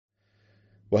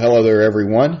Well, hello there,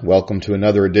 everyone. Welcome to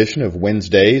another edition of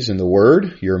Wednesdays in the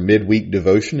Word, your midweek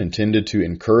devotion intended to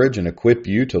encourage and equip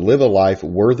you to live a life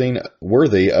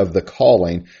worthy of the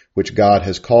calling which God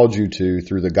has called you to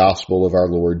through the gospel of our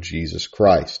Lord Jesus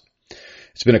Christ.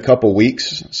 It's been a couple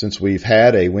weeks since we've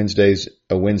had a Wednesday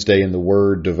in the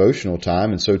Word devotional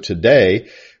time, and so today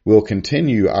we'll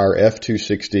continue our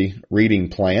F260 reading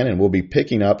plan, and we'll be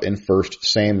picking up in 1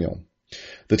 Samuel.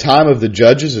 The time of the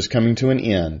judges is coming to an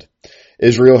end.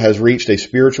 Israel has reached a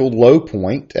spiritual low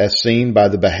point as seen by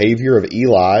the behavior of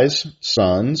Eli's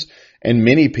sons, and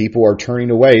many people are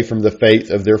turning away from the faith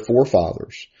of their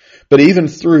forefathers. But even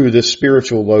through this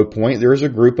spiritual low point, there is a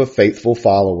group of faithful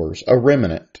followers, a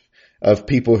remnant of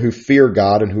people who fear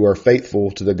God and who are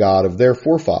faithful to the God of their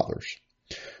forefathers.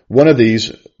 One of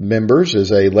these members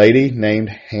is a lady named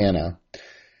Hannah.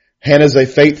 Hannah is a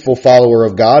faithful follower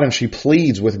of God, and she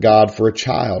pleads with God for a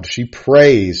child. She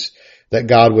prays that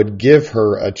God would give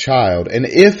her a child. And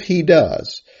if he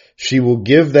does, she will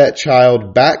give that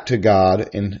child back to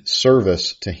God in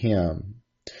service to him.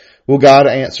 Well, God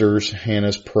answers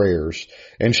Hannah's prayers,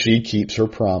 and she keeps her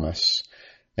promise.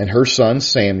 And her son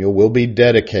Samuel will be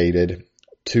dedicated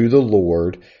to the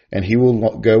Lord, and he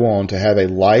will go on to have a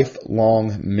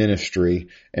lifelong ministry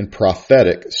and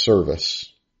prophetic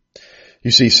service. You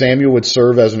see, Samuel would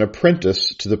serve as an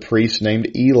apprentice to the priest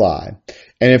named Eli.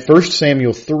 And in 1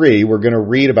 Samuel 3, we're going to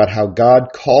read about how God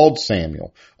called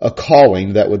Samuel, a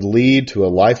calling that would lead to a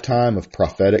lifetime of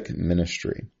prophetic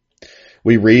ministry.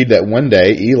 We read that one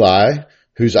day Eli,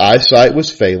 whose eyesight was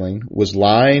failing, was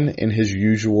lying in his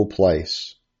usual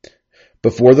place.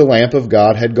 Before the lamp of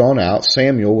God had gone out,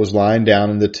 Samuel was lying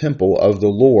down in the temple of the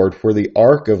Lord where the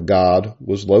ark of God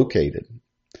was located.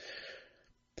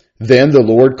 Then the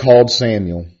Lord called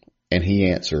Samuel, and he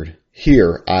answered,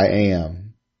 "Here I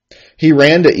am." He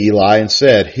ran to Eli and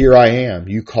said, "Here I am.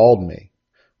 You called me."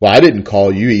 "Well, I didn't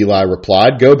call you," Eli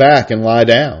replied. "Go back and lie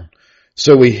down."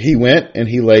 So he went and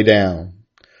he lay down.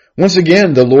 Once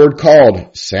again, the Lord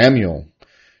called, "Samuel."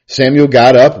 Samuel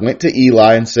got up, went to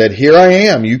Eli and said, "Here I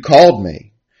am. You called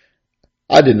me."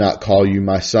 "I did not call you,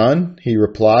 my son," he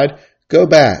replied. "Go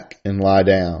back and lie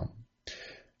down."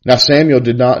 Now Samuel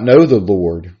did not know the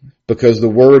Lord, because the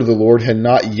word of the Lord had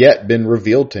not yet been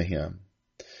revealed to him.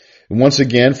 And once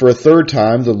again, for a third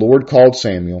time, the Lord called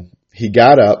Samuel. He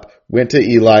got up, went to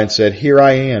Eli and said, "Here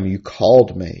I am, you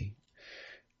called me."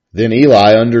 Then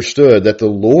Eli understood that the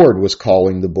Lord was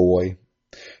calling the boy.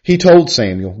 He told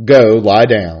Samuel, "Go, lie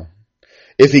down.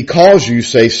 If he calls you,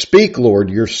 say, 'Speak, Lord,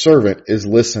 your servant is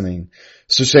listening.'"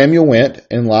 So Samuel went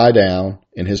and lay down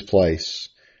in his place.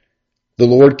 The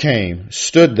Lord came,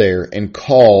 stood there, and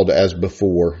called as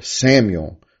before,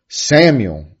 "Samuel,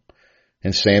 Samuel."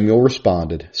 And Samuel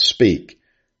responded, "Speak,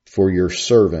 for your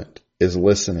servant is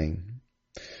listening."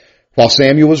 While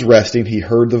Samuel was resting, he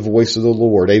heard the voice of the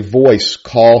Lord, a voice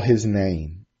call his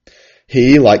name.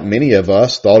 He, like many of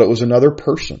us, thought it was another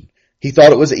person. He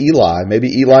thought it was Eli.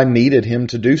 Maybe Eli needed him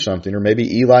to do something, or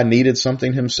maybe Eli needed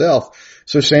something himself.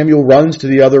 So Samuel runs to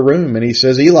the other room and he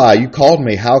says, "Eli, you called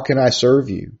me. How can I serve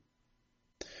you?"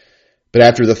 But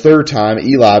after the third time,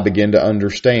 Eli began to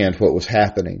understand what was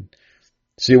happening.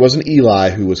 See, it wasn't Eli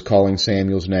who was calling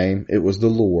Samuel's name. It was the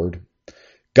Lord.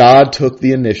 God took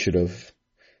the initiative,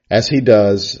 as he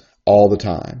does all the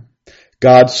time.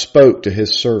 God spoke to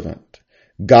his servant.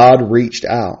 God reached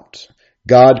out.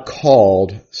 God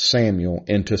called Samuel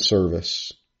into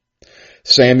service.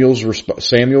 Samuel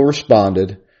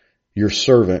responded, "Your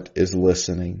servant is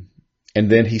listening." And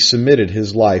then he submitted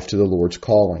his life to the Lord's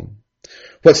calling.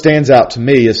 What stands out to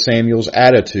me is Samuel's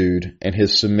attitude and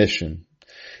his submission.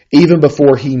 Even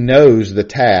before he knows the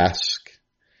task,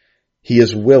 he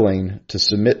is willing to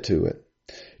submit to it.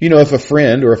 You know, if a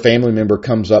friend or a family member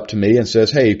comes up to me and says,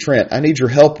 "Hey, Trent, I need your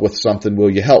help with something. Will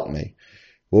you help me?"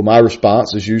 Well, my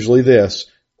response is usually this: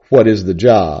 "What is the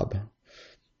job?"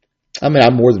 I'm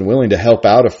more than willing to help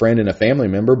out a friend and a family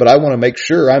member, but I want to make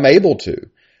sure I'm able to.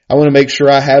 I want to make sure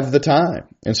I have the time.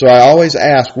 And so I always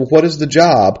ask, well, what is the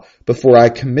job before I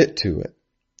commit to it?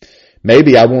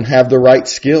 Maybe I won't have the right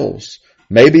skills.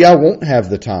 Maybe I won't have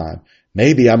the time.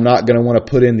 Maybe I'm not going to want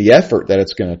to put in the effort that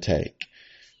it's going to take.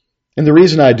 And the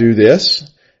reason I do this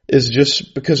is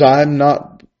just because I'm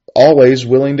not always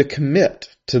willing to commit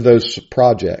to those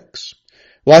projects.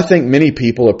 Well, I think many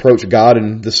people approach God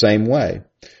in the same way.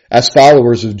 As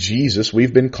followers of Jesus,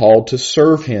 we've been called to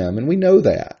serve him, and we know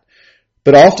that.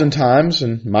 But oftentimes,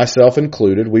 and myself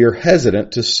included, we are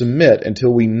hesitant to submit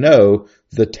until we know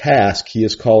the task he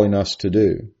is calling us to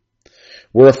do.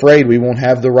 We're afraid we won't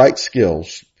have the right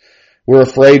skills. We're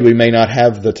afraid we may not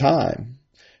have the time.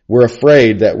 We're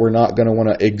afraid that we're not going to want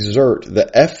to exert the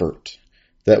effort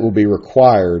that will be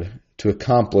required to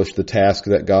accomplish the task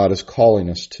that God is calling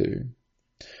us to.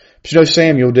 But you know,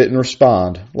 Samuel didn't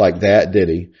respond like that, did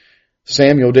he?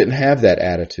 Samuel didn't have that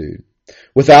attitude.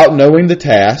 Without knowing the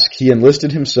task, he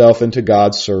enlisted himself into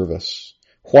God's service.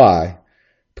 Why?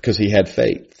 Because he had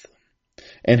faith.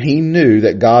 And he knew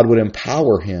that God would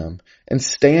empower him and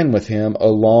stand with him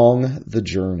along the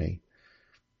journey.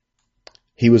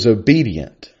 He was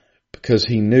obedient because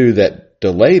he knew that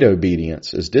delayed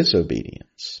obedience is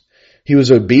disobedience. He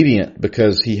was obedient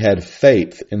because he had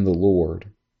faith in the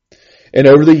Lord. And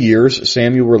over the years,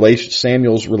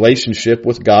 Samuel's relationship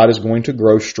with God is going to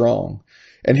grow strong.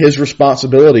 And his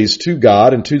responsibilities to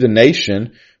God and to the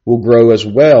nation will grow as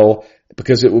well,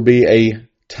 because it will be a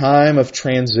time of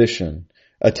transition,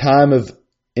 a time of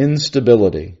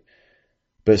instability.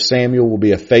 But Samuel will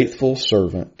be a faithful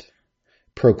servant,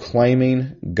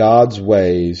 proclaiming God's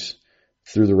ways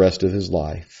through the rest of his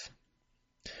life.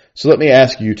 So let me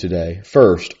ask you today,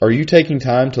 first, are you taking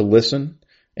time to listen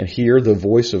and hear the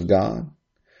voice of God?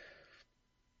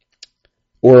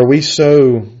 Or are we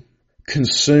so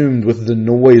consumed with the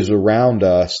noise around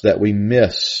us that we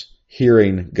miss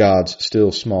hearing God's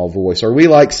still small voice? Are we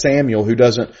like Samuel, who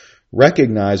doesn't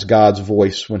recognize God's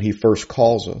voice when he first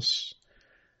calls us?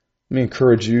 Let me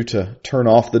encourage you to turn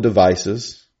off the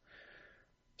devices,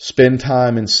 spend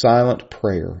time in silent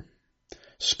prayer,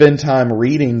 spend time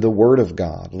reading the Word of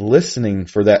God, listening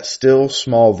for that still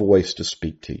small voice to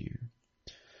speak to you.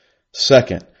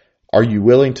 Second, are you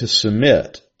willing to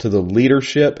submit to the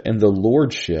leadership and the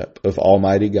lordship of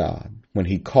Almighty God when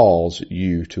He calls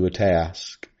you to a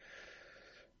task?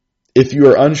 If you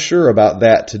are unsure about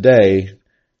that today,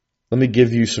 let me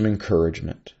give you some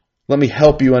encouragement. Let me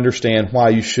help you understand why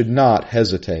you should not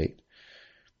hesitate.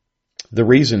 The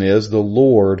reason is the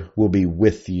Lord will be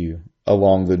with you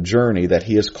along the journey that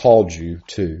He has called you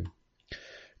to.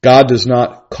 God does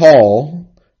not call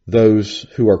those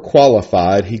who are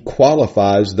qualified. He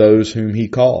qualifies those whom He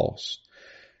calls.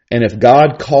 And if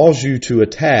God calls you to a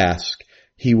task,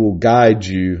 He will guide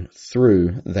you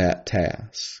through that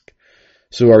task.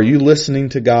 So are you listening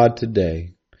to God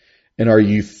today? And are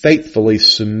you faithfully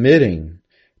submitting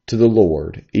to the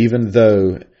Lord, even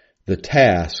though the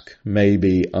task may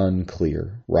be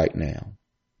unclear right now?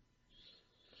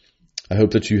 I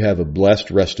hope that you have a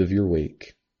blessed rest of your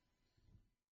week.